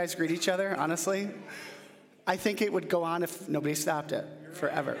Guys greet each other, honestly. I think it would go on if nobody stopped it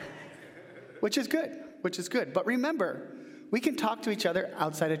forever, which is good. But remember, we can talk to each other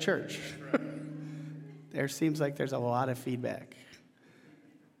outside of church. There seems like there's a lot of feedback.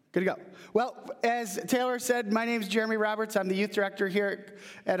 Good to go. Well, as Taylor said, my name is Jeremy Roberts. I'm the youth director here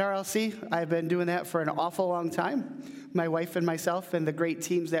at RLC. I've been doing that for an awful long time. My wife and myself and the great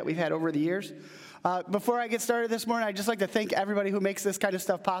teams that we've had over the years. Before I get started this morning, I'd just like to thank everybody who makes this kind of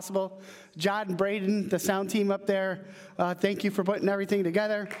stuff possible. John and Braden, the sound team up there, thank you for putting everything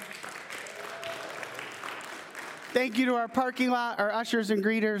together. Thank you to our parking lot, our ushers and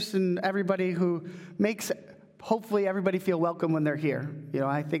greeters, and everybody who makes, hopefully, everybody feel welcome when they're here. You know,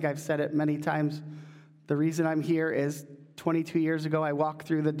 I think I've said it many times. The reason I'm here is 22 years ago, I walked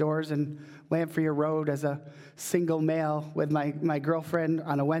through the doors in Lamprey Road as a single male with my girlfriend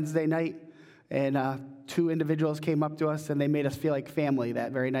on a Wednesday night. And two individuals came up to us, and they made us feel like family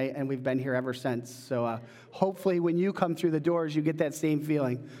that very night, and we've been here ever since. So hopefully when you come through the doors, you get that same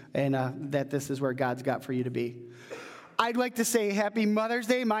feeling, and that this is where God's got for you to be. I'd like to say Happy Mother's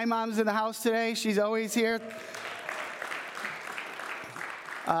Day. My mom's in the house today. She's always here.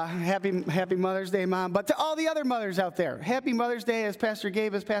 Happy Mother's Day, Mom. But to all the other mothers out there, Happy Mother's Day, as Pastor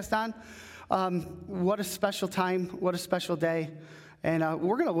Gabe has passed on. What a special time. What a special day. And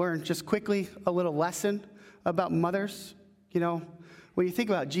we're going to learn just quickly a little lesson about mothers. You know, when you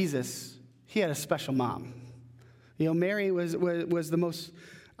think about Jesus, he had a special mom. You know, Mary was the most,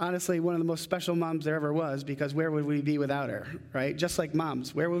 honestly, one of the most special moms there ever was, because where would we be without her, right? Just like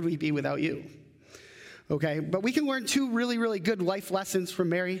moms, where would we be without you? Okay, but we can learn two really, really good life lessons from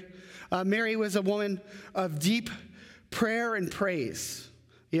Mary. Mary was a woman of deep prayer and praise.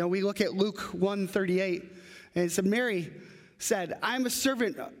 You know, we look at Luke 1:38, and it said, Mary said, I'm a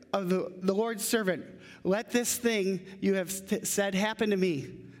servant of the Lord's servant. Let this thing you have said happen to me.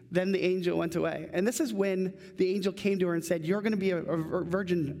 Then the angel went away. And this is when the angel came to her and said, you're going to be a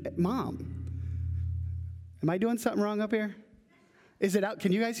virgin mom. Am I doing something wrong up here? Is it out?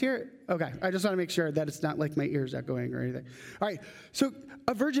 Can you guys hear it? Okay. I just want to make sure that it's not like my ears echoing or anything. All right. So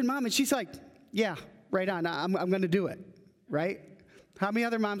a virgin mom, and she's like, yeah, right on. I'm going to do it. Right? How many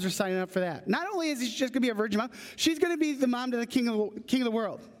other moms are signing up for that? Not only is she just going to be a virgin mom, she's going to be the mom to the king of the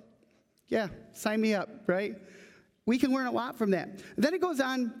world. Yeah, sign me up, right? We can learn a lot from that. Then it goes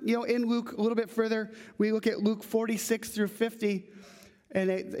on, you know, in Luke a little bit further. We look at Luke 46 through 50, and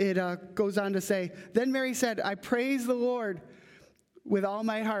it goes on to say, Then Mary said, I praise the Lord with all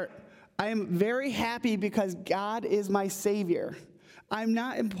my heart. I am very happy because God is my Savior. I'm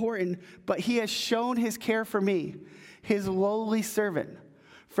not important, but he has shown his care for me, his lowly servant.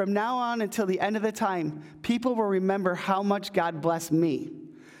 From now on until the end of the time, people will remember how much God blessed me.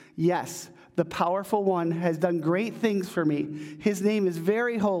 Yes, the powerful one has done great things for me. His name is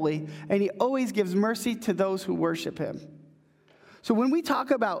very holy, and he always gives mercy to those who worship him. So when we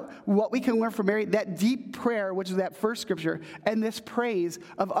talk about what we can learn from Mary, that deep prayer, which is that first scripture, and this praise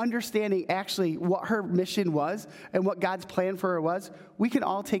of understanding actually what her mission was and what God's plan for her was, we can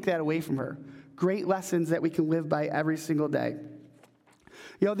all take that away from her. Great lessons that we can live by every single day.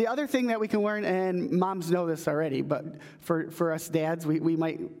 You know, the other thing that we can learn, and moms know this already, but for us dads, we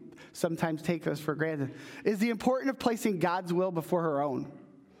might sometimes take this for granted, is the importance of placing God's will before her own.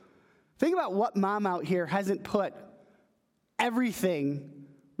 Think about what mom out here hasn't put everything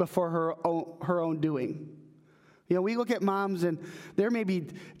before her own doing. You know, we look at moms, and there may be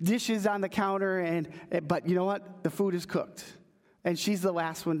dishes on the counter, but you know what? The food is cooked, and she's the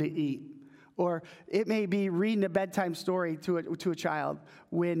last one to eat. Or it may be reading a bedtime story to a child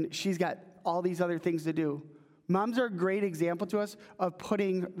when she's got all these other things to do. Moms are a great example to us of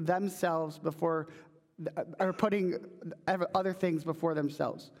putting themselves before, or putting other things before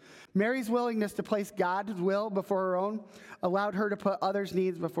themselves. Mary's willingness to place God's will before her own allowed her to put others'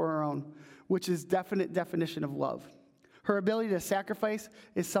 needs before her own, which is definite definition of love. Her ability to sacrifice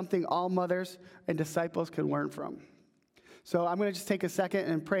is something all mothers and disciples can learn from. So I'm going to just take a second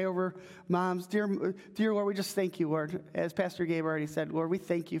and pray over moms. Dear Lord, we just thank you, Lord. As Pastor Gabe already said, Lord, we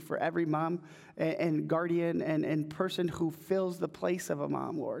thank you for every mom and guardian and person who fills the place of a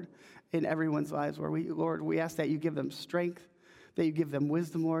mom, Lord, in everyone's lives. Lord, we ask that you give them strength, that you give them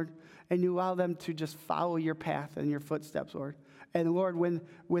wisdom, Lord, and you allow them to just follow your path and your footsteps, Lord. And Lord,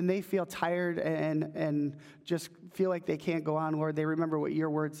 when they feel tired and just feel like they can't go on, Lord, they remember what your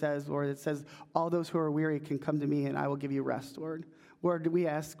word says, Lord. It says, all those who are weary can come to me and I will give you rest, Lord. Lord, we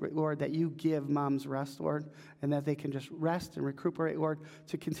ask, Lord, that you give moms rest, Lord, and that they can just rest and recuperate, Lord,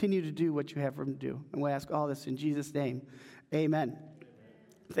 to continue to do what you have for them to do. And we ask all this in Jesus' name. Amen.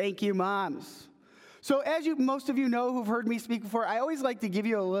 Thank you, moms. So as most of you know who've heard me speak before, I always like to give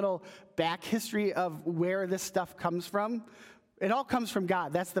you a little back history of where this stuff comes from. It all comes from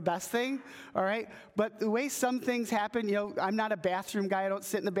God. That's the best thing, all right? But the way some things happen, I'm not a bathroom guy. I don't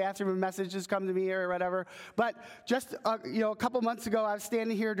sit in the bathroom and messages come to me or whatever. But just, a couple months ago, I was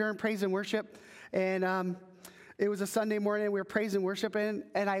standing here during praise and worship, and it was a Sunday morning. We were praise and worshiping,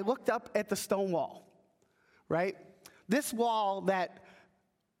 and I looked up at the stone wall, right? This wall that,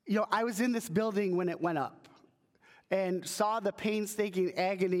 I was in this building when it went up and saw the painstaking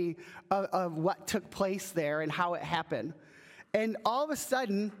agony of what took place there and how it happened. And all of a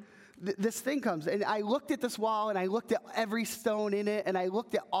sudden, this thing comes. And I looked at this wall, and I looked at every stone in it, and I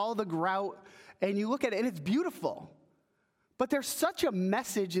looked at all the grout, and you look at it, and it's beautiful. But there's such a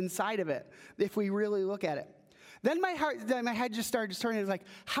message inside of it if we really look at it. Then my head just started turning. It was like,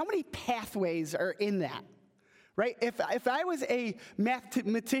 how many pathways are in that? Right? If I was a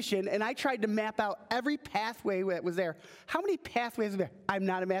mathematician and I tried to map out every pathway that was there, how many pathways are there? I'm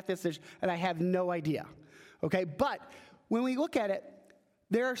not a mathematician, and I have no idea. Okay? But when we look at it,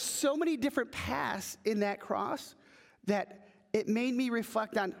 there are so many different paths in that cross that it made me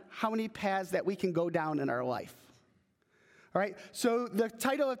reflect on how many paths that we can go down in our life. All right? So the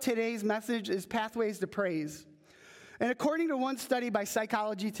title of today's message is Pathways to Praise. And according to one study by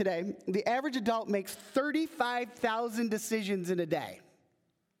Psychology Today, the average adult makes 35,000 decisions in a day.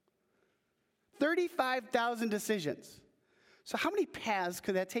 35,000 decisions. So how many paths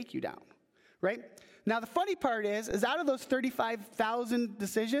could that take you down, right? Now, the funny part is out of those 35,000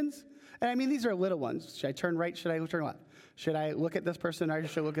 decisions, and I mean, these are little ones. Should I turn right? Should I turn left? Should I look at this person or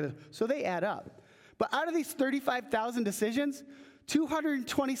should I look at this? So they add up. But out of these 35,000 decisions,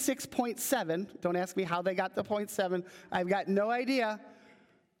 226.7, don't ask me how they got the 0.7, I've got no idea,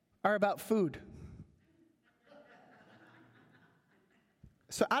 are about food.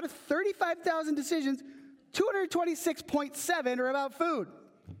 So out of 35,000 decisions, 226.7 are about food.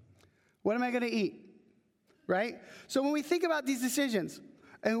 What am I going to eat? Right? So when we think about these decisions,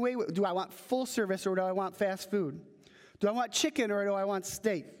 and wait, do I want full service or do I want fast food? Do I want chicken or do I want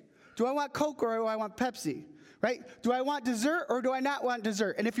steak? Do I want Coke or do I want Pepsi? Right? Do I want dessert or do I not want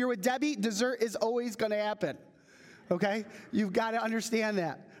dessert? And if you're with Debbie, dessert is always going to happen. Okay? You've got to understand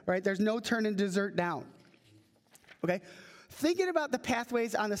that. Right? There's no turning dessert down. Okay? Thinking about the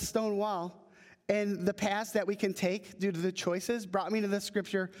pathways on the stone wall and the paths that we can take due to the choices brought me to the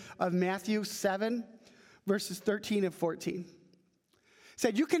scripture of Matthew 7, verses 13 and 14. It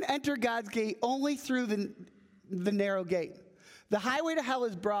said, you can enter God's gate only through the narrow gate. The highway to hell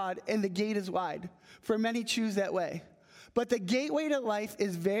is broad and the gate is wide, for many choose that way. But the gateway to life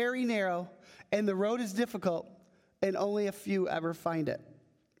is very narrow and the road is difficult and only a few ever find it.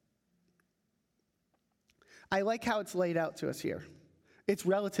 I like how it's laid out to us here. It's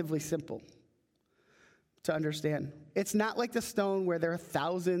relatively simple to understand. It's not like the stone where there are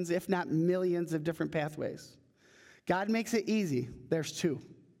thousands, if not millions, of different pathways. God makes it easy. There's two.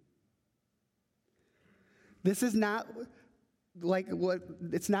 This is not like what,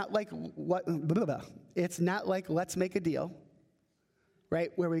 it's not like what, blah, blah. It's not like let's make a deal,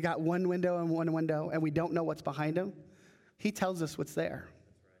 right? Where we got one window and we don't know what's behind them. He tells us what's there.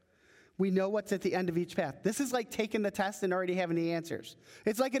 We know what's at the end of each path. This is like taking the test and already having the answers.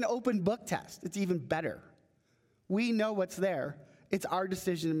 It's like an open book test. It's even better. We know what's there. It's our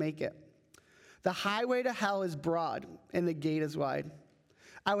decision to make it. The highway to hell is broad and the gate is wide.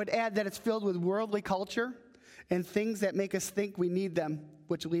 I would add that it's filled with worldly culture and things that make us think we need them,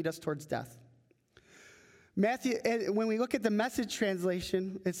 which lead us towards death. Matthew, when we look at the Message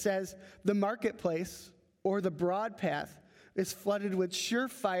translation, it says, the marketplace, or the broad path, is flooded with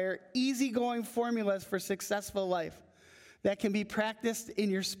surefire, easygoing formulas for successful life that can be practiced in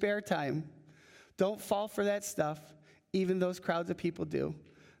your spare time. Don't fall for that stuff, even those crowds of people do.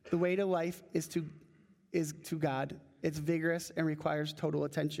 The way to life is to God. It's vigorous and requires total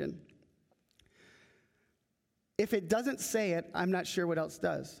attention. If it doesn't say it, I'm not sure what else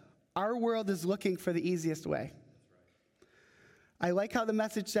does. Our world is looking for the easiest way. I like how the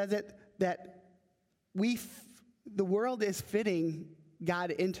Message says it, that the world is fitting God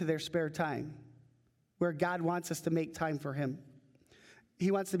into their spare time, where God wants us to make time for him.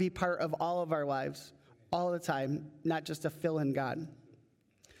 He wants to be part of all of our lives, all the time, not just a fill-in God.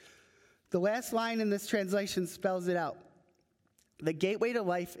 The last line in this translation spells it out. The gateway to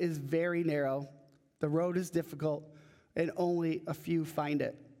life is very narrow. The road is difficult, and only a few find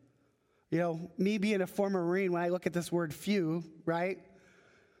it. You know, me being a former Marine, when I look at this word few, right?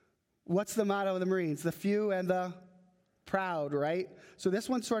 What's the motto of the Marines? The few and the proud, right? So this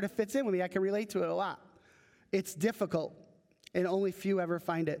one sort of fits in with me. I can relate to it a lot. It's difficult, and only few ever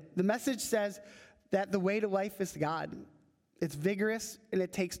find it. The Message says that the way to life is God. It's vigorous and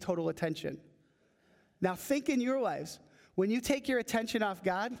it takes total attention. Now think in your lives, when you take your attention off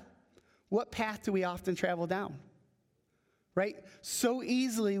God, what path do we often travel down? Right? So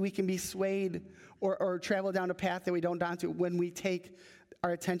easily we can be swayed or travel down a path that we don't want to when we take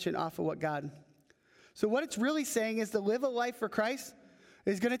our attention off of what God. So what it's really saying is to live a life for Christ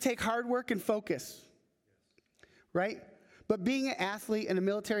is going to take hard work and focus. Right? But being an athlete and a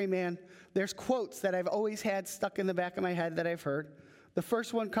military man, there's quotes that I've always had stuck in the back of my head that I've heard. The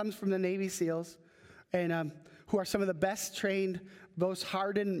first one comes from the Navy SEALs, and who are some of the best trained, most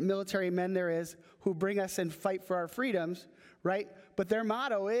hardened military men there is, who bring us and fight for our freedoms, right? But their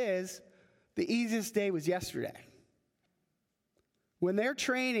motto is, the easiest day was yesterday. When they're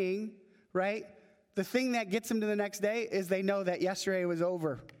training, right, the thing that gets them to the next day is they know that yesterday was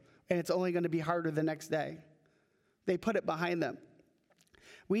over, and it's only going to be harder the next day. They put it behind them.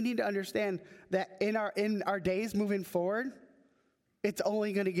 We need to understand that in our days moving forward, it's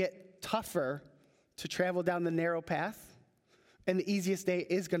only going to get tougher to travel down the narrow path, and the easiest day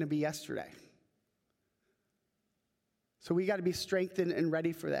is going to be yesterday. So we got to be strengthened and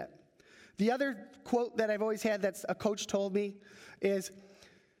ready for that. The other quote that I've always had that's a coach told me is,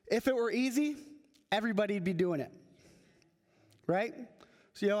 if it were easy, everybody'd be doing it. Right?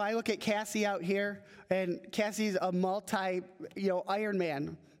 So, I look at Cassie out here, and Cassie's a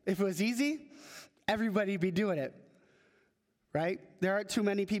Ironman. If it was easy, everybody'd be doing it, right? There aren't too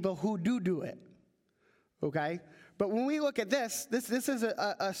many people who do it, okay? But when we look at this is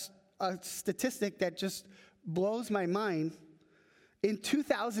a statistic that just blows my mind. In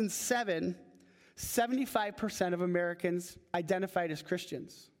 2007, 75% of Americans identified as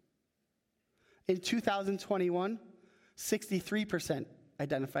Christians. In 2021, 63%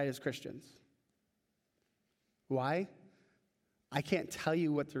 identified as Christians. Why? I can't tell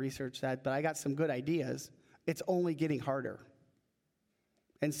you what the research said, but I got some good ideas. It's only getting harder.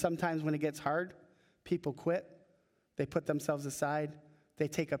 And sometimes when it gets hard, people quit. They put themselves aside. They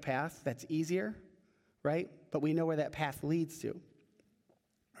take a path that's easier, right? But we know where that path leads to.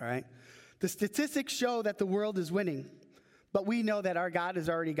 All right? The statistics show that the world is winning, but we know that our God has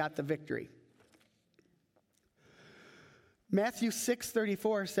already got the victory. Matthew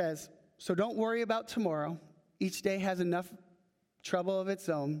 6:34 says, "So don't worry about tomorrow. Each day has enough trouble of its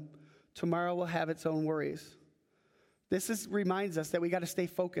own. Tomorrow will have its own worries." This reminds us that we got to stay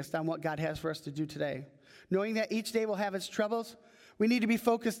focused on what God has for us to do today. Knowing that each day will have its troubles, we need to be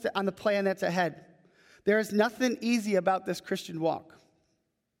focused on the plan that's ahead. There is nothing easy about this Christian walk.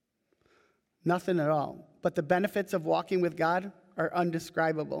 Nothing at all. But the benefits of walking with God are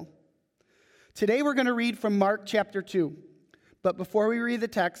undescribable. Today we're going to read from Mark chapter 2. But before we read the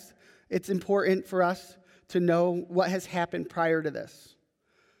text, it's important for us to know what has happened prior to this.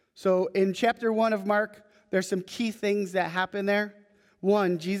 So in chapter 1 of Mark, there's some key things that happen there.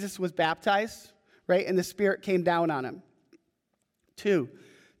 1, Jesus was baptized, right? And the Spirit came down on him. 2,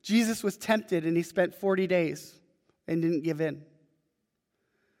 Jesus was tempted and he spent 40 days and didn't give in.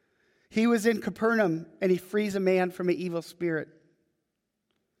 He was in Capernaum and he frees a man from an evil spirit.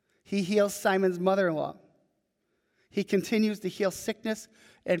 He heals Simon's mother-in-law. He continues to heal sickness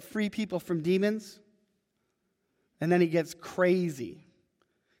and free people from demons. And then he gets crazy.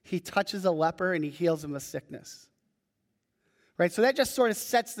 He touches a leper and he heals him of sickness. Right? So that just sort of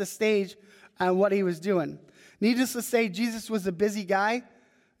sets the stage on what he was doing. Needless to say, Jesus was a busy guy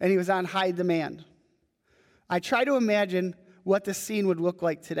and he was on high demand. I try to imagine what the scene would look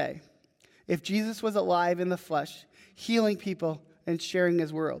like today if Jesus was alive in the flesh, healing people and sharing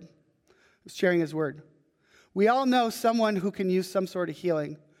his word. We all know someone who can use some sort of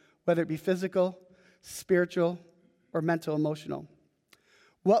healing, whether it be physical, spiritual, or mental, emotional.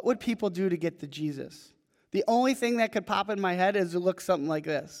 What would people do to get to Jesus? The only thing that could pop in my head is to look something like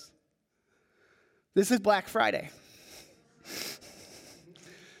this. This is Black Friday.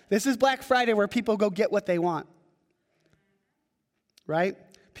 This is Black Friday where people go get what they want. Right?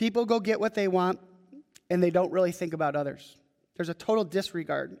 People go get what they want, and they don't really think about others. There's a total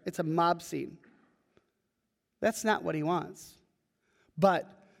disregard. It's a mob scene. That's not what he wants. But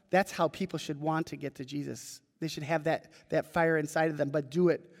that's how people should want to get to Jesus. They should have that fire inside of them, but do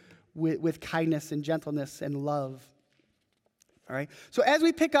it with kindness and gentleness and love. All right? So as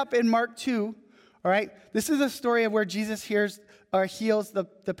we pick up in Mark 2, all right, this is a story of where Jesus heals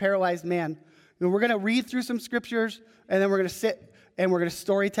the paralyzed man. And we're going to read through some scriptures, and then we're going to sit and we're going to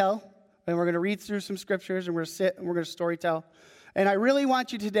storytell. And we're going to read through some scriptures, and we're going to sit and we're going to storytell. And I really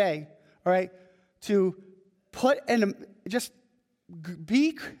want you today, all right, to just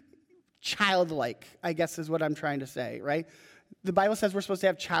be childlike, I guess is what I'm trying to say, right? The Bible says we're supposed to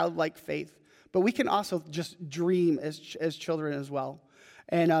have childlike faith. but we can also just dream as children as well.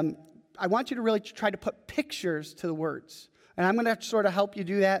 And I want you to really try to put pictures to the words. And I'm going to sort of help you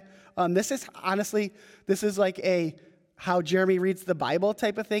do that. This is like a how Jeremy reads the Bible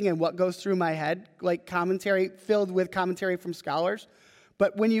type of thing and what goes through my head, like commentary, filled with commentary from scholars.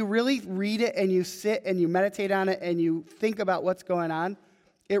 But when you really read it and you sit and you meditate on it and you think about what's going on,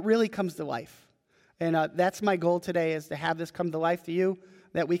 it really comes to life. And that's my goal today, is to have this come to life to you,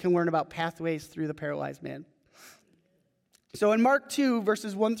 that we can learn about pathways through the paralyzed man. So in Mark 2,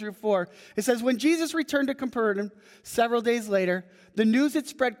 verses 1 through 4, it says, when Jesus returned to Capernaum several days later, the news had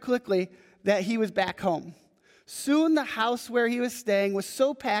spread quickly that he was back home. Soon the house where he was staying was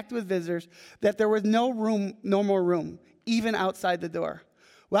so packed with visitors that there was no more room, even outside the door.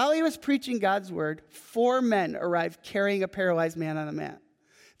 While he was preaching God's word, 4 men arrived carrying a paralyzed man on a mat.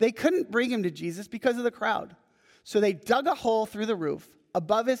 They couldn't bring him to Jesus because of the crowd. So they dug a hole through the roof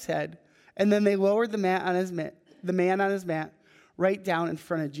above his head, and then they lowered the man on his mat right down in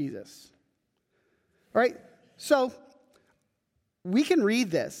front of Jesus. All right? So we can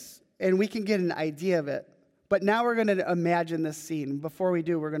read this, and we can get an idea of it. But now we're going to imagine this scene. Before we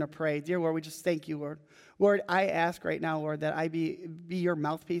do, we're going to pray. Dear Lord, we just thank you, Lord. Lord, I ask right now, Lord, that I be your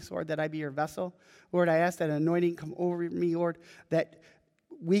mouthpiece, Lord, that I be your vessel. Lord, I ask that anointing come over me, Lord, that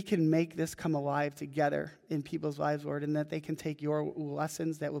we can make this come alive together in people's lives, Lord, and that they can take your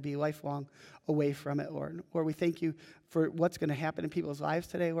lessons that will be lifelong away from it, Lord. Lord, we thank you for what's going to happen in people's lives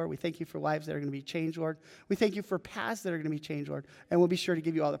today, Lord. We thank you for lives that are going to be changed, Lord. We thank you for paths that are going to be changed, Lord. And we'll be sure to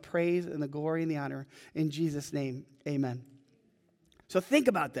give you all the praise and the glory and the honor. In Jesus' name, amen. So think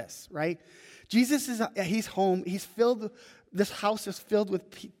about this, right? Jesus he's home. This house is filled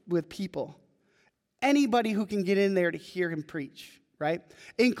with people. Anybody who can get in there to hear him preach. Right?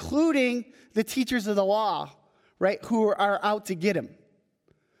 Including the teachers of the law, right, who are out to get him.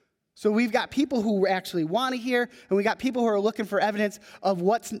 So we've got people who actually want to hear, and we got people who are looking for evidence of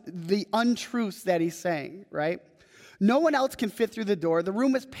what's the untruths that he's saying, right? No one else can fit through the door. The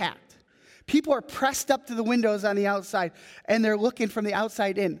room is packed. People are pressed up to the windows on the outside, and they're looking from the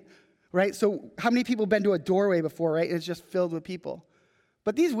outside in, right? So how many people have been to a doorway before, right? And it's just filled with people.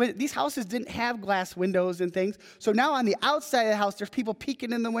 But these houses didn't have glass windows and things. So now on the outside of the house, there's people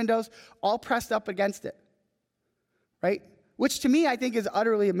peeking in the windows, all pressed up against it, right? Which to me, I think is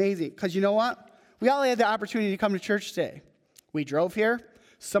utterly amazing. Because you know what? We all had the opportunity to come to church today. We drove here.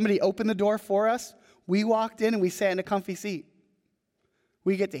 Somebody opened the door for us. We walked in and we sat in a comfy seat.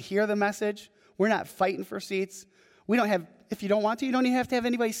 We get to hear the message. We're not fighting for seats. We don't have, if you don't want to, you don't even have to have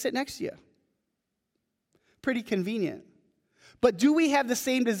anybody sit next to you. Pretty convenient. But do we have the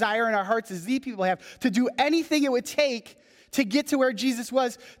same desire in our hearts as these people have to do anything it would take to get to where Jesus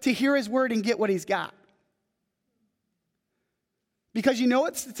was, to hear his word and get what he's got? Because you know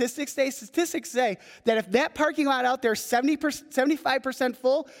what statistics say? Statistics say that if that parking lot out there is 75%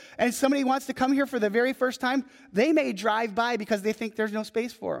 full and somebody wants to come here for the very first time, they may drive by because they think there's no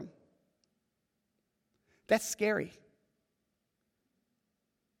space for them. That's scary.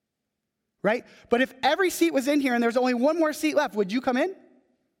 Right? But if every seat was in here and there's only one more seat left, would you come in?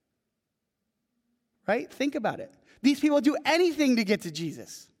 Right? Think about it. These people do anything to get to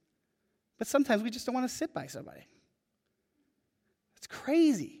Jesus. But sometimes we just don't want to sit by somebody. It's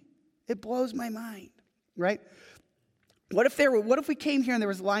crazy. It blows my mind. Right? What if we came here and there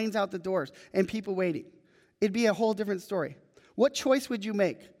was lines out the doors and people waiting? It'd be a whole different story. What choice would you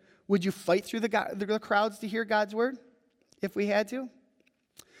make? Would you fight through the crowds to hear God's word if we had to?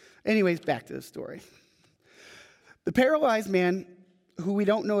 Anyways, back to the story. The paralyzed man, who we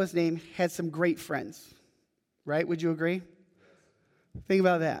don't know his name, had some great friends. Right? Would you agree? Think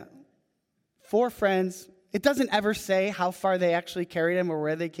about that. 4 friends. It doesn't ever say how far they actually carried him or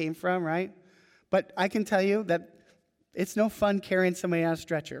where they came from, right? But I can tell you that it's no fun carrying somebody on a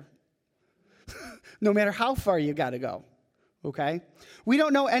stretcher. No matter how far you got to go. Okay? We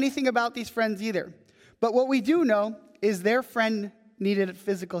don't know anything about these friends either. But what we do know is their friend needed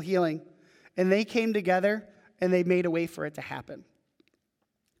physical healing, and they came together and they made a way for it to happen.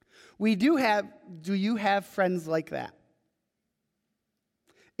 Do you have friends like that?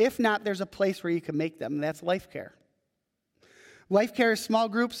 If not, there's a place where you can make them, and that's Life Care. Life Care small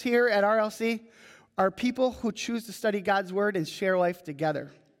groups here at RLC are people who choose to study God's word and share life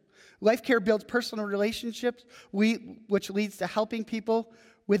together. Life Care builds personal relationships, which leads to helping people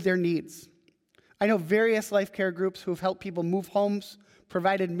with their needs. I know various Life Care groups who have helped people move homes,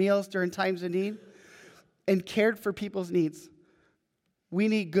 provided meals during times of need, and cared for people's needs. We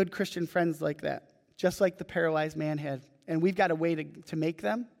need good Christian friends like that, just like the paralyzed man had. And we've got a way to make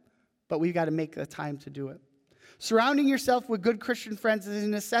them, but we've got to make the time to do it. Surrounding yourself with good Christian friends is a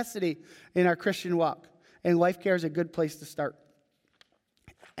necessity in our Christian walk, and Life Care is a good place to start.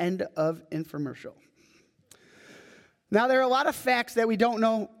 End of infomercial. Now, there are a lot of facts that we don't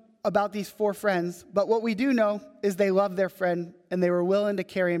know about these 4 friends, but what we do know is they loved their friend and they were willing to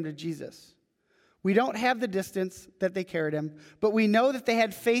carry him to Jesus. We don't have the distance that they carried him, but we know that they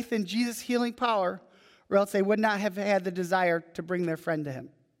had faith in Jesus' healing power, or else they would not have had the desire to bring their friend to him.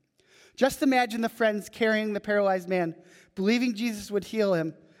 Just imagine the friends carrying the paralyzed man, believing Jesus would heal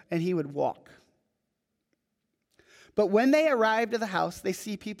him and he would walk. But when they arrived at the house, they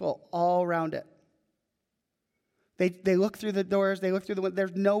see people all around it. They look through the doors, they look through the window.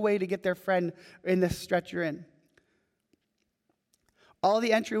 There's no way to get their friend in this stretcher in. All the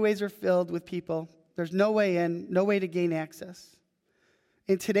entryways are filled with people. There's no way in, no way to gain access.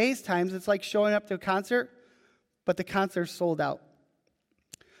 In today's times, it's like showing up to a concert, but the concert's sold out.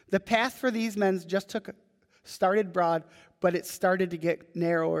 The path for these men started broad, but it started to get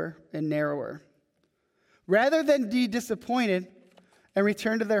narrower and narrower. Rather than be disappointed and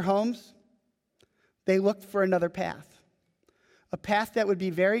return to their homes, they looked for another path. A path that would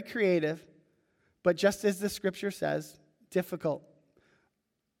be very creative, but just as the scripture says, difficult,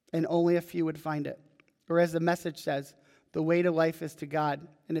 and only a few would find it. Or as the message says, the way to life is to God,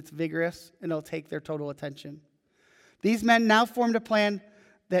 and it's vigorous, and it'll take their total attention. These men now formed a plan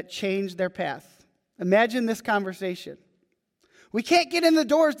that changed their path. Imagine this conversation. We can't get in the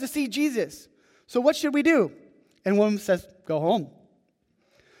doors to see Jesus, so what should we do? And one of them says, go home.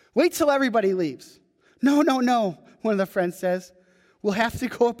 Wait till everybody leaves. No, one of the friends says. We'll have to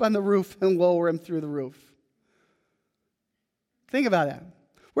go up on the roof and lower him through the roof. Think about that.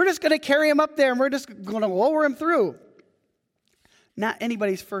 We're just going to carry him up there and we're just going to lower him through. Not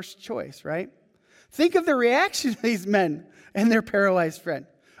anybody's first choice, right? Think of the reaction of these men and their paralyzed friend.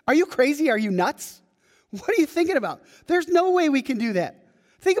 Are you crazy? Are you nuts? What are you thinking about? There's no way we can do that.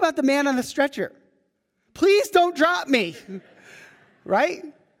 Think about the man on the stretcher. Please don't drop me. Right?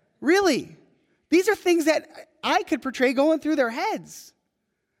 Really? These are things that I could portray going through their heads.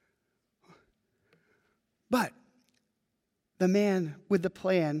 But the man with the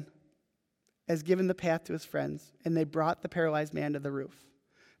plan has given the path to his friends, and they brought the paralyzed man to the roof.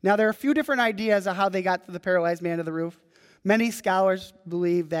 Now, there are a few different ideas of how they got the paralyzed man to the roof. Many scholars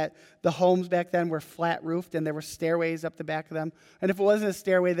believe that the homes back then were flat roofed and there were stairways up the back of them. And if it wasn't a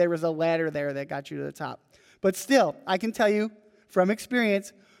stairway, there was a ladder there that got you to the top. But still, I can tell you from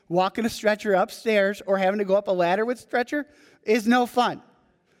experience, walking a stretcher upstairs or having to go up a ladder with stretcher is no fun.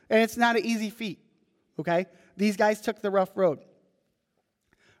 And it's not an easy feat, okay? These guys took the rough road,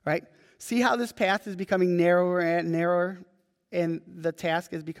 right? See how this path is becoming narrower and narrower and the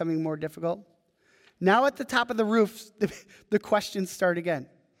task is becoming more difficult? Now at the top of the roof, the questions start again.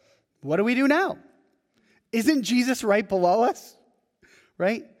 What do we do now? Isn't Jesus right below us?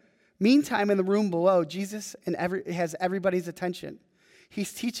 Right? Meantime, in the room below, Jesus has everybody's attention.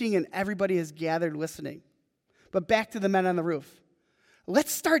 He's teaching and everybody is gathered listening. But back to the men on the roof.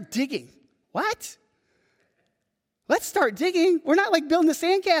 Let's start digging. What? Let's start digging. We're not like building a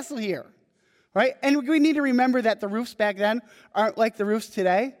sandcastle here. Right? And we need to remember that the roofs back then aren't like the roofs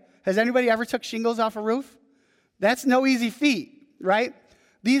today. Has anybody ever took shingles off a roof? That's no easy feat, right?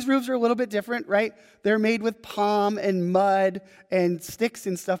 These roofs are a little bit different, right? They're made with palm and mud and sticks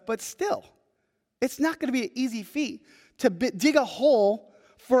and stuff, but still, it's not going to be an easy feat to dig a hole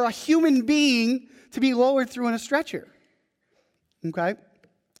for a human being to be lowered through in a stretcher. Okay?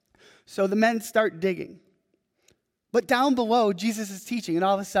 So the men start digging. But down below, Jesus is teaching, and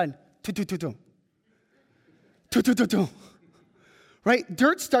all of a sudden, right?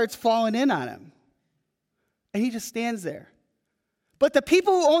 Dirt starts falling in on him. And he just stands there. But the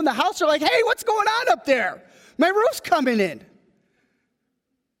people who own the house are like, hey, what's going on up there? My roof's coming in.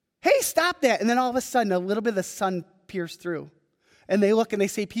 Hey, stop that. And then all of a sudden, a little bit of the sun pierces through. And they look and they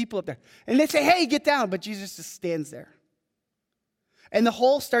see people up there. And they say, hey, get down. But Jesus just stands there. And the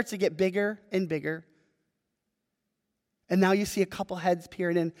hole starts to get bigger and bigger. And now you see a couple heads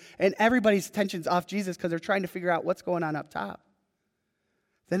peering in. And everybody's attention's off Jesus because they're trying to figure out what's going on up top.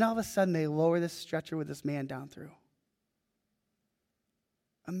 Then all of a sudden, they lower this stretcher with this man down through.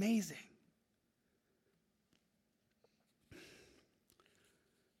 Amazing.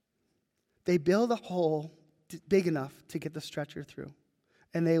 They build a hole big enough to get the stretcher through.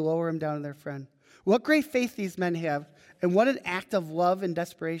 And they lower him down to their friend. What great faith these men have, and what an act of love and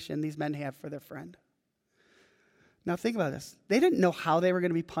desperation these men have for their friend. Now think about this. They didn't know how they were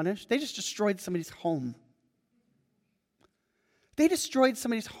going to be punished. They just destroyed somebody's home. They destroyed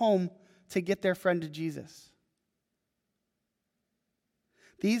somebody's home to get their friend to Jesus.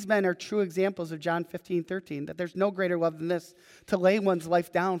 These men are true examples of John 15:13, that there's no greater love than this, to lay one's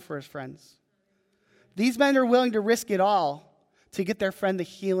life down for his friends. These men are willing to risk it all to get their friend the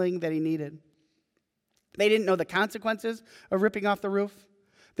healing that he needed. They didn't know the consequences of ripping off the roof.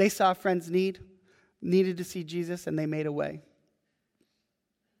 They saw a friend's needed to see Jesus, and they made a way.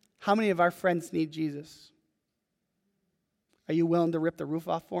 How many of our friends need Jesus? Are you willing to rip the roof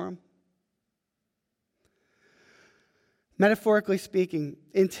off for them? Metaphorically speaking,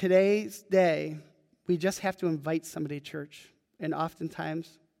 in today's day, we just have to invite somebody to church. And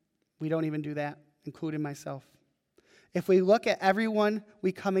oftentimes, we don't even do that, including myself. If we look at everyone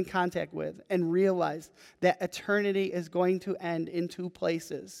we come in contact with and realize that eternity is going to end in two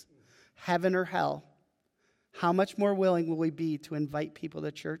places, heaven or hell, how much more willing will we be to invite people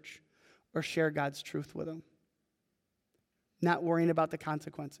to church or share God's truth with them? Not worrying about the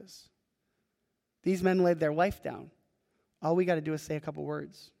consequences. These men laid their life down. All we got to do is say a couple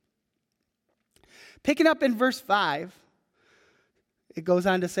words. Picking up in verse 5, it goes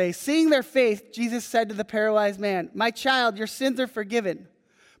on to say, seeing their faith, Jesus said to the paralyzed man, my child, your sins are forgiven.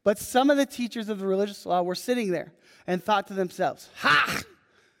 But some of the teachers of the religious law were sitting there and thought to themselves, ha!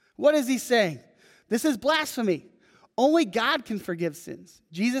 What is he saying? This is blasphemy. Only God can forgive sins.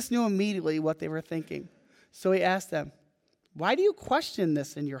 Jesus knew immediately what they were thinking. So he asked them, why do you question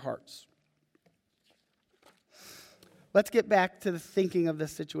this in your hearts? Let's get back to the thinking of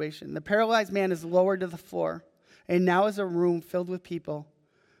this situation. The paralyzed man is lowered to the floor, and now is a room filled with people,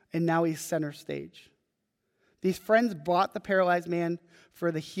 and now he's center stage. These friends brought the paralyzed man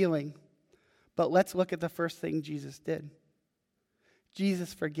for the healing, but let's look at the first thing Jesus did.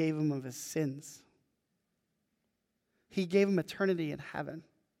 Jesus forgave him of his sins. He gave him eternity in heaven.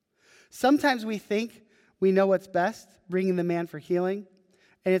 Sometimes we think we know what's best, bringing the man for healing,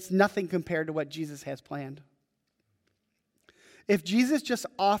 and it's nothing compared to what Jesus has planned. If Jesus just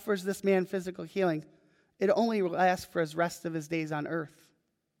offers this man physical healing, it only lasts for the rest of his days on earth.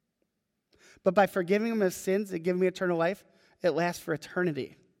 But by forgiving him his sins and giving him eternal life, it lasts for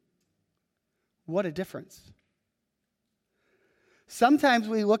eternity. What a difference. Sometimes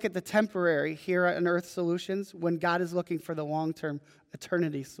we look at the temporary here on earth solutions when God is looking for the long-term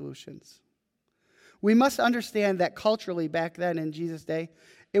eternity solutions. We must understand that culturally back then in Jesus' day,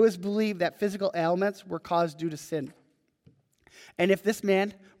 it was believed that physical ailments were caused due to sin. And if this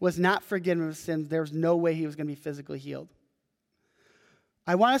man was not forgiven of his sins, there was no way he was going to be physically healed.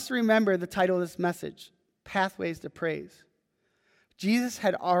 I want us to remember the title of this message, Pathways to Praise. Jesus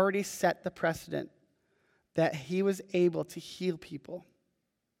had already set the precedent that he was able to heal people.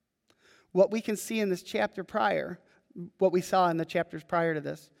 What we can see in this chapter prior, what we saw in the chapters prior to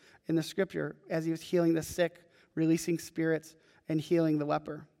this, in the scripture, as he was healing the sick, releasing spirits, and healing the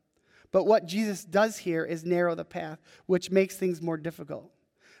leper. But what Jesus does here is narrow the path, which makes things more difficult.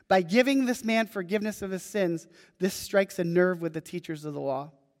 By giving this man forgiveness of his sins, this strikes a nerve with the teachers of the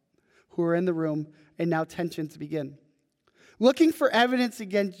law who are in the room, and now tensions begin. Looking for evidence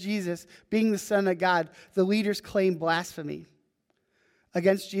against Jesus being the Son of God, the leaders claim blasphemy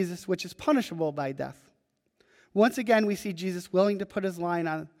against Jesus, which is punishable by death. Once again, we see Jesus willing to put his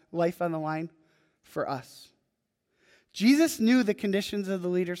life on the line for us. Jesus knew the conditions of the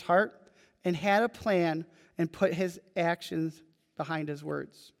leader's heart and had a plan and put his actions behind his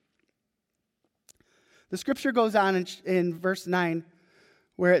words. The scripture goes on in verse 9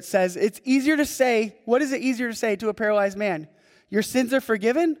 where it says, it's easier to say, what is it easier to say to a paralyzed man? Your sins are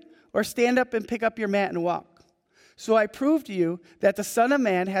forgiven, or stand up and pick up your mat and walk. So I prove to you that the Son of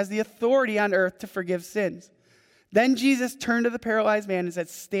Man has the authority on earth to forgive sins. Then Jesus turned to the paralyzed man and said,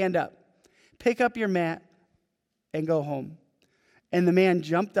 stand up, pick up your mat, and go home. And the man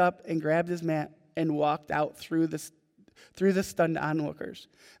jumped up and grabbed his mat and walked out through the stunned onlookers.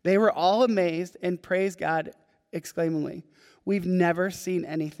 They were all amazed and praised God exclaimingly, we've never seen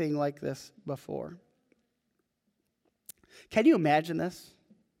anything like this before. Can you imagine this?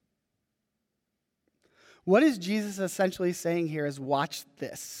 What is Jesus essentially saying here is, watch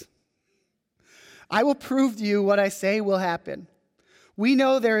this. I will prove to you what I say will happen. We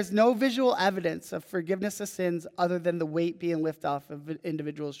know there is no visual evidence of forgiveness of sins other than the weight being lifted off of an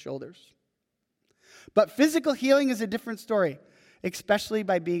individual's shoulders. But physical healing is a different story, especially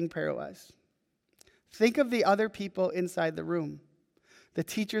by being paralyzed. Think of the other people inside the room. The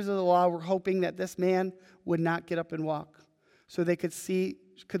teachers of the law were hoping that this man would not get up and walk so they could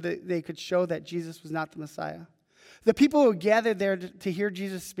show that Jesus was not the Messiah. The people who gathered there to hear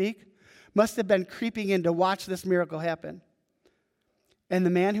Jesus speak must have been creeping in to watch this miracle happen. And the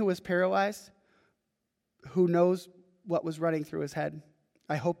man who was paralyzed, who knows what was running through his head,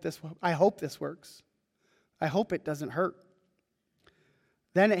 I hope this works. I hope it doesn't hurt.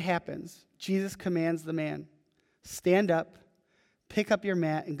 Then it happens. Jesus commands the man, stand up, pick up your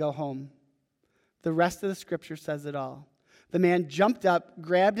mat, and go home. The rest of the scripture says it all. The man jumped up,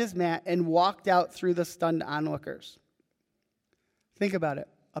 grabbed his mat, and walked out through the stunned onlookers. Think about it.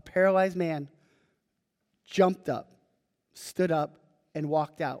 A paralyzed man jumped up, stood up, and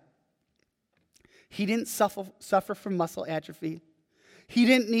walked out. He didn't suffer from muscle atrophy. He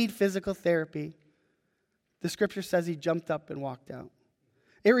didn't need physical therapy. The scripture says he jumped up and walked out.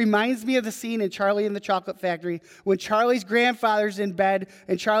 It reminds me of the scene in Charlie and the Chocolate Factory when Charlie's grandfather's in bed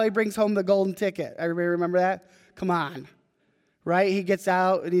and Charlie brings home the golden ticket. Everybody remember that? Come on. Right? He gets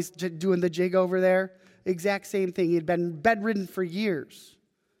out and he's doing the jig over there. Exact same thing. He had been bedridden for years.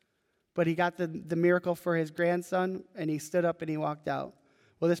 But he got the miracle for his grandson, and he stood up and he walked out.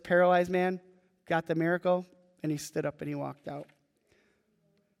 Well, this paralyzed man got the miracle, and he stood up and he walked out.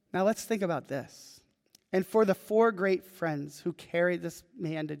 Now let's think about this. And for the 4 great friends who carried this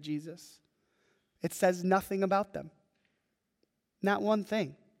man to Jesus, it says nothing about them. Not one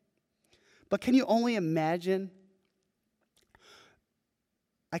thing. But can you only imagine?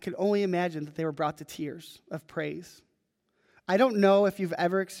 I can only imagine that they were brought to tears of praise. I don't know if you've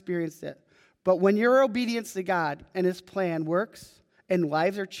ever experienced it, but when your obedience to God and His plan works and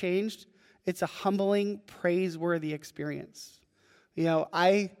lives are changed, it's a humbling, praiseworthy experience. You know,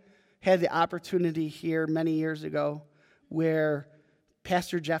 I had the opportunity here many years ago where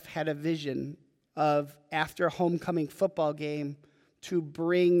Pastor Jeff had a vision of, after a homecoming football game, to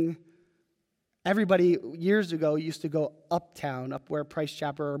bring everybody. Years ago used to go uptown, up where Price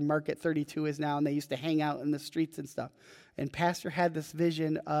Chopper or Market 32 is now, and they used to hang out in the streets and stuff. And Pastor had this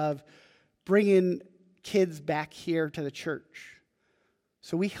vision of bringing kids back here to the church.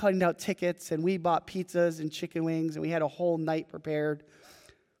 So we handed out tickets, and we bought pizzas and chicken wings, and we had a whole night prepared.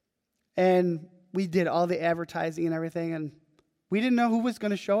 And we did all the advertising and everything, and we didn't know who was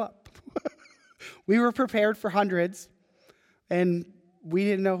going to show up. We were prepared for hundreds, and we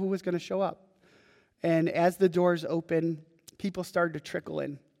didn't know who was going to show up. And as the doors opened, people started to trickle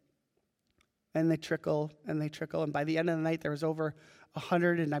in. And they trickle, and they trickle. And by the end of the night, there was over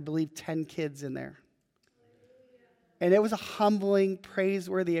 100 and I believe 10 kids in there. And it was a humbling,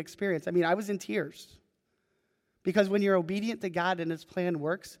 praiseworthy experience. I mean, I was in tears. Because when you're obedient to God and His plan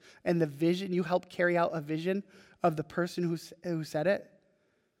works, and the vision, you help carry out a vision of the person who said it,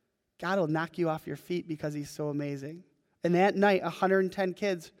 God will knock you off your feet because He's so amazing. And that night, 110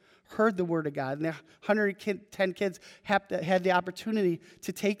 kids heard the word of God. And the 110 kids had the opportunity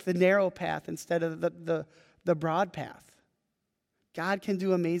to take the narrow path instead of the broad path. God can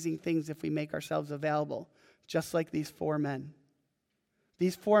do amazing things if we make ourselves available, just like these 4 men.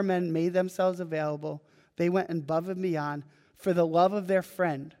 These 4 men made themselves available. They went above and beyond for the love of their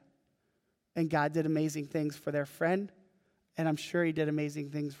friend. And God did amazing things for their friend, and I'm sure He did amazing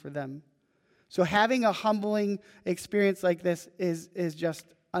things for them. So having a humbling experience like this is just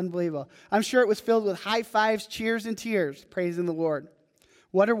unbelievable. I'm sure it was filled with high fives, cheers, and tears, praising the Lord.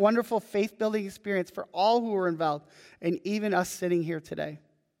 What a wonderful faith-building experience for all who were involved, and even us sitting here today.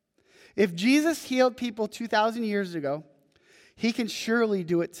 If Jesus healed people 2,000 years ago, He can surely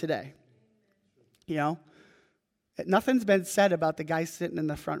do it today. You know, nothing's been said about the guy sitting in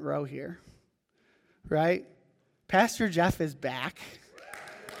the front row here, right? Pastor Jeff is back.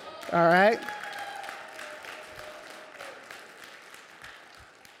 All right?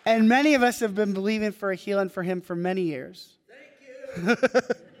 And many of us have been believing for a healing for him for many years. Thank you.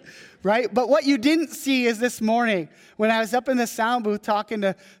 Right? But what you didn't see is this morning when I was up in the sound booth talking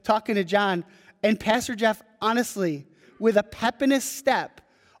to John, and Pastor Jeff, honestly, with a pep in his step,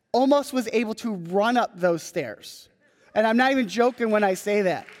 almost was able to run up those stairs. And I'm not even joking when I say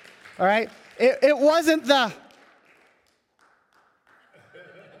that. All right? It wasn't the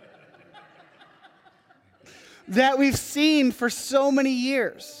that we've seen for so many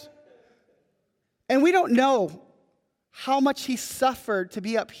years. And we don't know how much he suffered to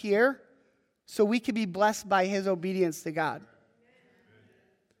be up here so we could be blessed by his obedience to God.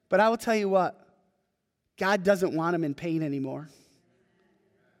 But I will tell you what, God doesn't want him in pain anymore.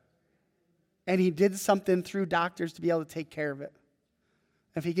 And He did something through doctors to be able to take care of it.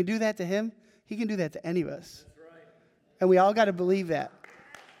 If He can do that to him, He can do that to any of us. That's right. And we all got to believe that.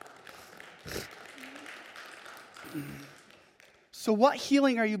 So what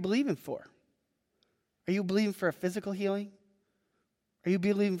healing are you believing for? Are you believing for a physical healing? Are you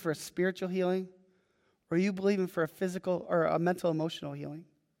believing for a spiritual healing? Or are you believing for a physical or a mental, emotional healing?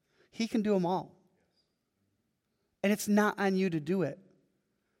 He can do them all. And it's not on you to do it.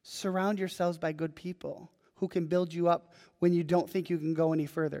 Surround yourselves by good people who can build you up when you don't think you can go any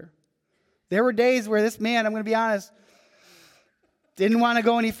further. There were days where this man, I'm going to be honest, Didn't want to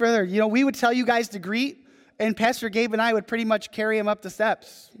go any further. We would tell you guys to greet, and Pastor Gabe and I would pretty much carry him up the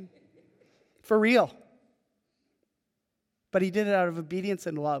steps. For real. But he did it out of obedience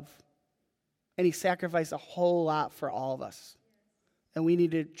and love. And he sacrificed a whole lot for all of us. And we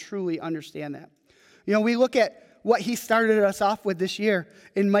need to truly understand that. We look at what he started us off with this year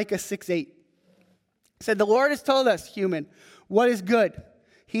in Micah 6:8. It said, the Lord has told us, human, what is good.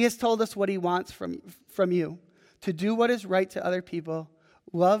 He has told us what he wants from you. To do what is right to other people,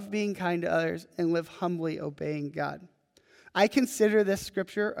 love being kind to others, and live humbly obeying God. I consider this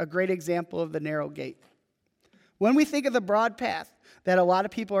scripture a great example of the narrow gate. When we think of the broad path that a lot of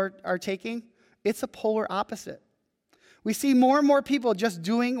people are taking, it's a polar opposite. We see more and more people just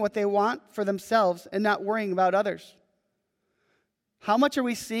doing what they want for themselves and not worrying about others. How much are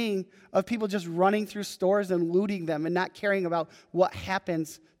we seeing of people just running through stores and looting them and not caring about what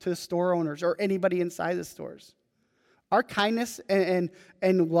happens to the store owners or anybody inside the stores? Our kindness and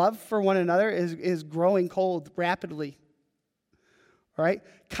love for one another is growing cold rapidly. All right?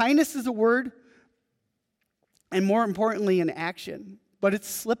 Kindness is a word, and more importantly, an action. But it's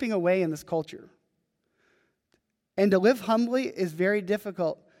slipping away in this culture. And to live humbly is very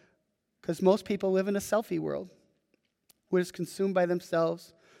difficult because most people live in a selfie world, which is consumed by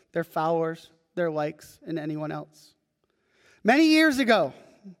themselves, their followers, their likes, and anyone else. Many years ago,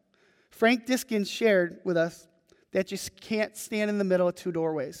 Frank Diskins shared with us that you can't stand in the middle of two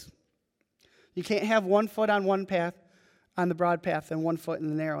doorways. You can't have one foot on one path, on the broad path, and one foot in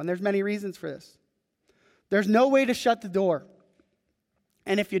the narrow. And there's many reasons for this. There's no way to shut the door.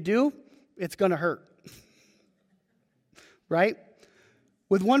 And if you do, it's going to hurt. Right?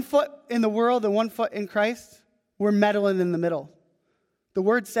 With one foot in the world and one foot in Christ, we're meddling in the middle. The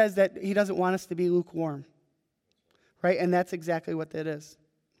word says that he doesn't want us to be lukewarm. Right? And that's exactly what that is.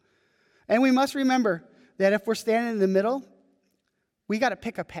 And we must remember that if we're standing in the middle, we got to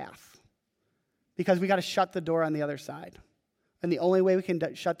pick a path because we got to shut the door on the other side. And the only way we can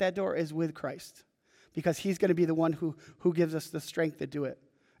shut that door is with Christ because he's going to be the one who gives us the strength to do it.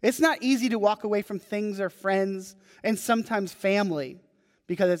 It's not easy to walk away from things or friends and sometimes family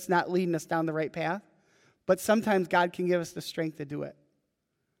because it's not leading us down the right path. But sometimes God can give us the strength to do it.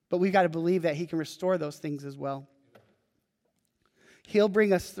 But we've got to believe that he can restore those things as well. He'll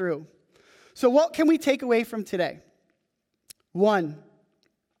bring us through. So what can we take away from today? One,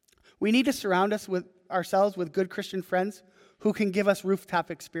 we need to surround ourselves with good Christian friends who can give us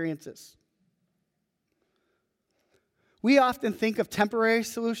rooftop experiences. We often think of temporary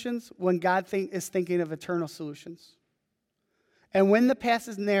solutions when God is thinking of eternal solutions. And when the path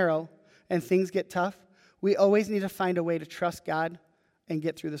is narrow and things get tough, we always need to find a way to trust God and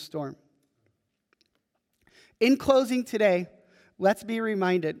get through the storm. In closing today, let's be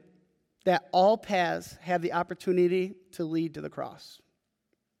reminded that all paths have the opportunity to lead to the cross.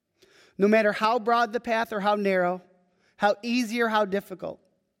 No matter how broad the path or how narrow, how easy or how difficult,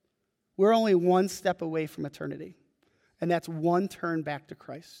 we're only one step away from eternity. And that's one turn back to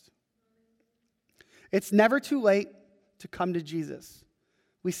Christ. It's never too late to come to Jesus.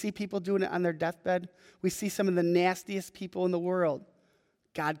 We see people doing it on their deathbed. We see some of the nastiest people in the world.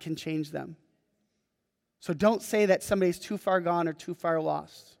 God can change them. So don't say that somebody's too far gone or too far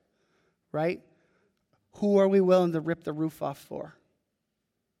lost, right? Who are we willing to rip the roof off for?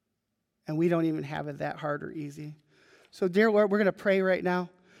 And we don't even have it that hard or easy. So, dear Lord, we're going to pray right now.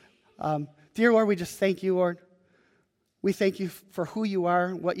 Dear Lord, we just thank you, Lord. We thank you for who you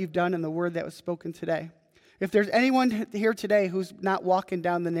are, what you've done, and the word that was spoken today. If there's anyone here today who's not walking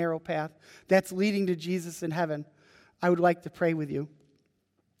down the narrow path that's leading to Jesus in heaven, I would like to pray with you.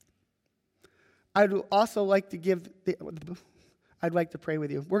 I'd also like to I'd like to pray with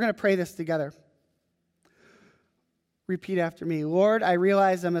you. We're going to pray this together. Repeat after me. Lord, I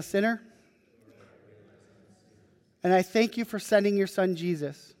realize I'm a sinner, and I thank you for sending your son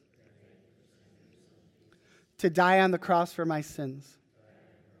Jesus to die on the cross for my sins.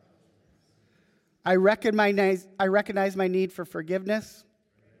 I recognize my need for forgiveness,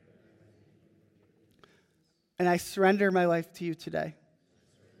 and I surrender my life to you today.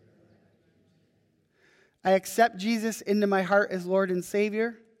 I accept Jesus into my heart as Lord and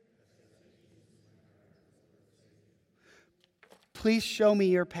Savior. Please show me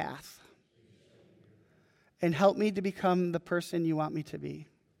your path and help me to become the person you want me to be.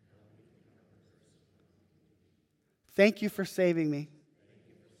 Thank you for saving me.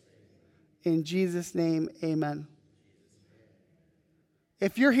 In Jesus' name, amen.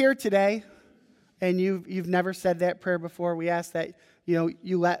 If you're here today and you've never said that prayer before, we ask that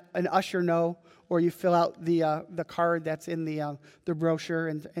you let an usher know, or you fill out the card that's in the brochure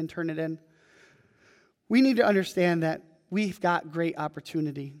and turn it in. We need to understand that we've got great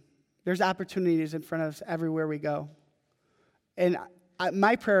opportunity. There's opportunities in front of us everywhere we go. And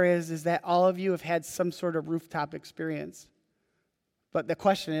my prayer is that all of you have had some sort of rooftop experience. But the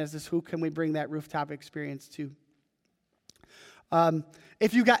question is who can we bring that rooftop experience to?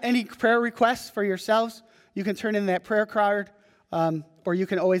 If you got any prayer requests for yourselves, you can turn in that prayer card, or you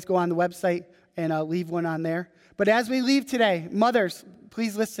can always go on the website and leave one on there. But as we leave today, mothers,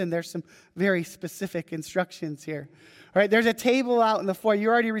 please listen. There's some very specific instructions here. All right, there's a table out in the foyer. You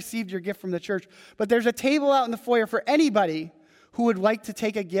already received your gift from the church, but there's a table out in the foyer for anybody who would like to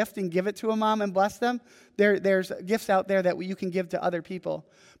take a gift and give it to a mom and bless them. There's gifts out there that you can give to other people.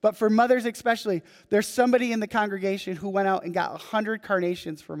 But for mothers especially, there's somebody in the congregation who went out and got 100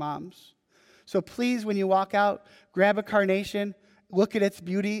 carnations for moms. So please, when you walk out, grab a carnation, look at its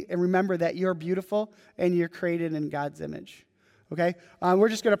beauty, and remember that you're beautiful and you're created in God's image. Okay? We're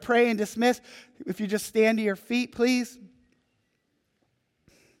just going to pray and dismiss. If you just stand to your feet, please.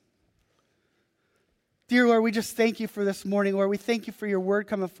 Dear Lord, we just thank you for this morning, Lord. We thank you for your word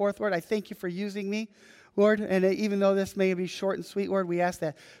coming forth, Lord. I thank you for using me, Lord. And even though this may be short and sweet, Lord, we ask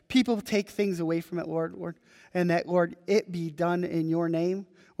that people take things away from it, Lord, and that, Lord, it be done in your name.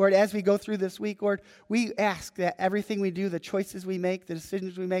 Lord, as we go through this week, Lord, we ask that everything we do, the choices we make, the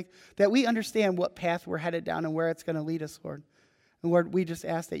decisions we make, that we understand what path we're headed down and where it's going to lead us, Lord. And Lord, we just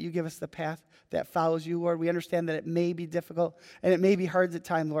ask that you give us the path that follows you, Lord. We understand that it may be difficult and it may be hard at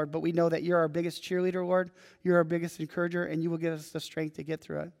times, Lord, but we know that you're our biggest cheerleader, Lord. You're our biggest encourager, and you will give us the strength to get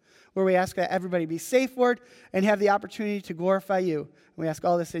through it. Lord, we ask that everybody be safe, Lord, and have the opportunity to glorify you. And we ask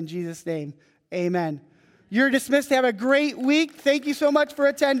all this in Jesus' name. Amen. You're dismissed. Have a great week. Thank you so much for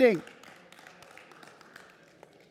attending.